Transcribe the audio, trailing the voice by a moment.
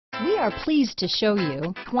We are pleased to show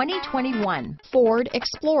you 2021 Ford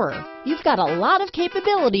Explorer. You've got a lot of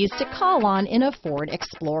capabilities to call on in a Ford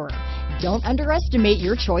Explorer. Don't underestimate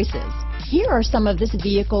your choices. Here are some of this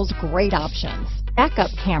vehicle's great options: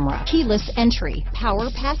 backup camera, keyless entry, power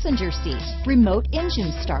passenger seat, remote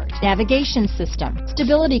engine start, navigation system,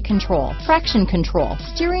 stability control, traction control,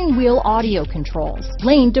 steering wheel audio controls,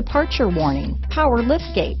 lane departure warning, power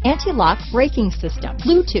liftgate, anti-lock braking system,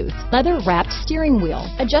 Bluetooth, leather-wrapped steering wheel,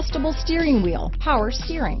 adjustable steering wheel, power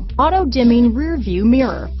steering, auto-dimming rear view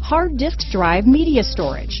mirror, hard disk drive media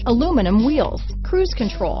storage, aluminum wheels, cruise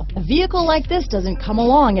control. A vehicle like this doesn't come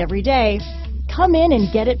along every day. Come in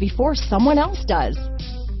and get it before someone else does.